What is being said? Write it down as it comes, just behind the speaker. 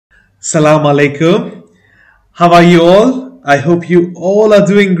Salam alaikum. How are you all? I hope you all are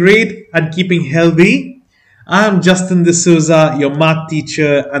doing great and keeping healthy. I am Justin D'Souza, your math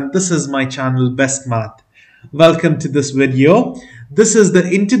teacher, and this is my channel Best Math. Welcome to this video. This is the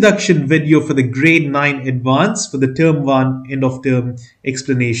introduction video for the grade 9 advance for the term 1 end of term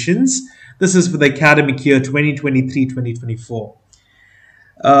explanations. This is for the academic year 2023-2024.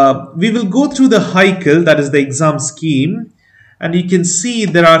 We will go through the Haikal, that is the exam scheme, and you can see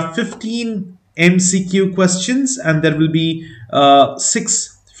there are 15 MCQ questions and there will be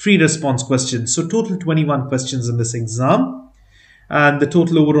 6 free response questions. So total 21 questions in this exam, and the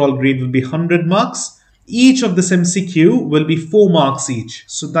total overall grade will be 100 marks. Each of this MCQ will be 4 marks each.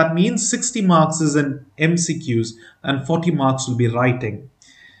 So that means 60 marks is in MCQs and 40 marks will be writing.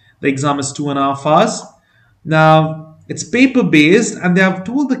 The exam is 2.5 hours. Now, it's paper based and they have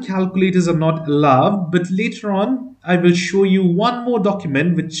told the calculators are not allowed, but later on I will show you one more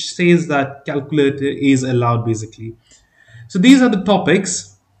document which says that calculator is allowed basically. So these are the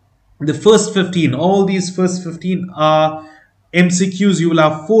topics. The first 15, all these first 15 are MCQs. You will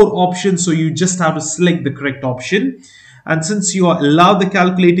have 4 options, so you just have to select the correct option. And since you are allowed the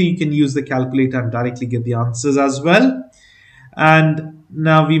calculator, you can use the calculator and directly get the answers as well. And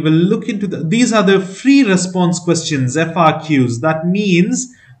now we will look into these are the free response questions, FRQs. That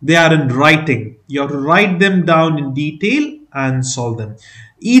means they are in writing. You have to write them down in detail and solve them.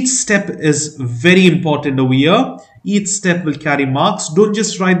 Each step is very important over here. Each step will carry marks. Don't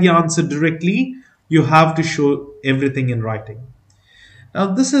just write the answer directly. You have to show everything in writing.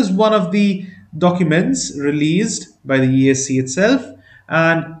 Now this is one of the documents released by the ESC itself.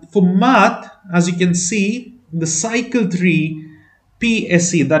 And for math, as you can see, the cycle 3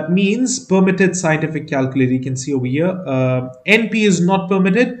 PSC, that means permitted scientific calculator. You can see over here, NP is not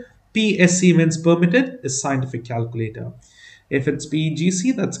permitted. PSC means permitted is scientific calculator. If it's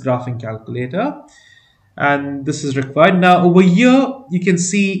PGC, that's graphing calculator. And this is required. Now over here, you can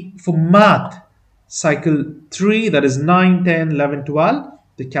see for math, cycle 3, that is 9, 10, 11, 12,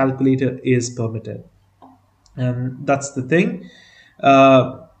 the calculator is permitted. And that's the thing.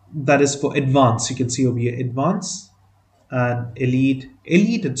 That is for advanced. You can see over here, advanced. And elite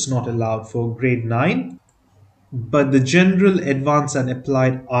it's not allowed for grade 9, but the general, advanced and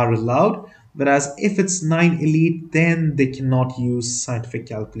applied are allowed, whereas if it's 9 elite, then they cannot use scientific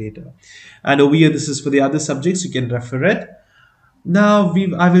calculator. And over here, this is for the other subjects. You can refer it. Now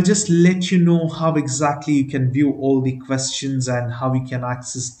I will just let you know how exactly you can view all the questions and how you can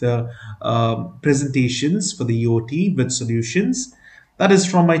access the presentations for the EOT with solutions. That is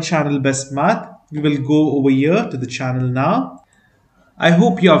from my channel Best Math. We will go over here to the channel now. I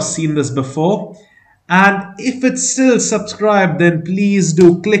hope you have seen this before. And if it's still subscribed, then please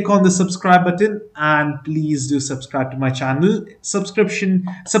do click on the subscribe button and please do subscribe to my channel.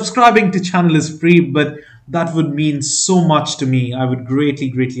 Subscribing to channel is free, but that would mean so much to me. I would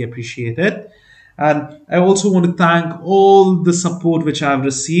greatly appreciate it. And I also want to thank all the support which I have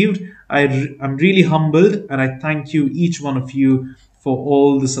received. I'm really humbled and I thank you, each one of you, for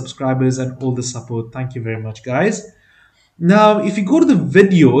all the subscribers and all the support. Thank you very much, guys. Now, if you go to the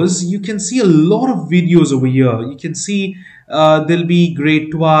videos, you can see a lot of videos over here. You can see there'll be grade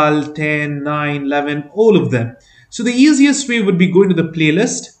 12, 10, 9, 11, all of them. So the easiest way would be going to the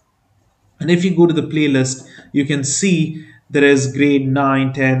playlist. And if you go to the playlist, you can see there is grade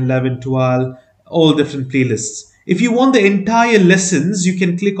 9, 10, 11, 12, all different playlists. If you want the entire lessons, you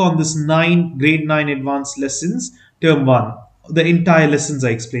can click on this grade 9 advanced lessons, term 1. The entire lessons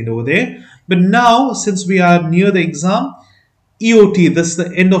I explained over there. But now, since we are near the exam, EOT, this is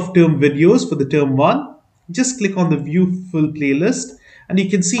the end of term videos for the term 1. Just click on the view full playlist and you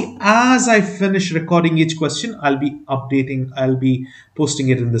can see as I finish recording each question, I'll be posting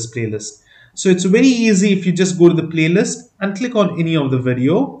it in this playlist. So it's very easy. If you just go to the playlist and click on any of the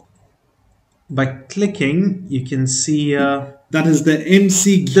video. By clicking, you can see that is the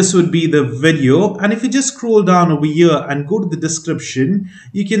MC. This would be the video. And if you just scroll down over here and go to the description,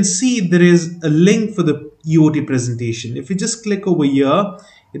 you can see there is a link for the EOT presentation. If you just click over here,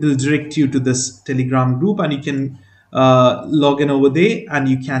 it will direct you to this Telegram group and you can log in over there and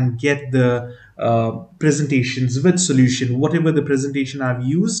you can get the presentations with solution. Whatever the presentation I've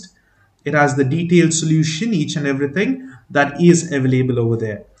used, it has the detailed solution, each and everything that is available over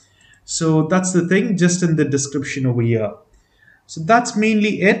there. So that's the thing, just in the description over here. So that's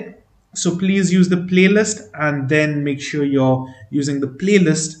mainly it. So please use the playlist and then make sure you're using the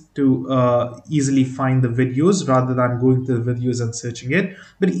playlist to easily find the videos rather than going to the videos and searching it.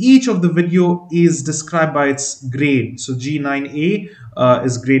 But each of the video is described by its grade. So G9A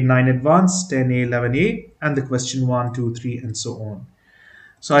is grade 9 advanced, 10A, 11A, and the question 1, 2, 3, and so on.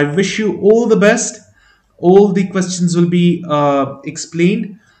 So I wish you all the best. All the questions will be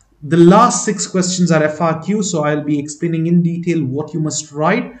explained. The last 6 questions are FRQ, so I'll be explaining in detail what you must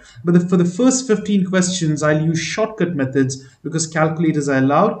write. But for the first 15 questions, I'll use shortcut methods because calculators are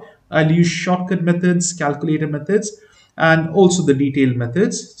allowed. I'll use shortcut methods, calculator methods, and also the detailed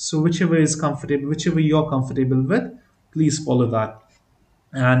methods. So whichever is comfortable, whichever you're comfortable with, please follow that.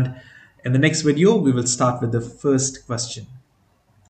 And in the next video, we will start with the first question.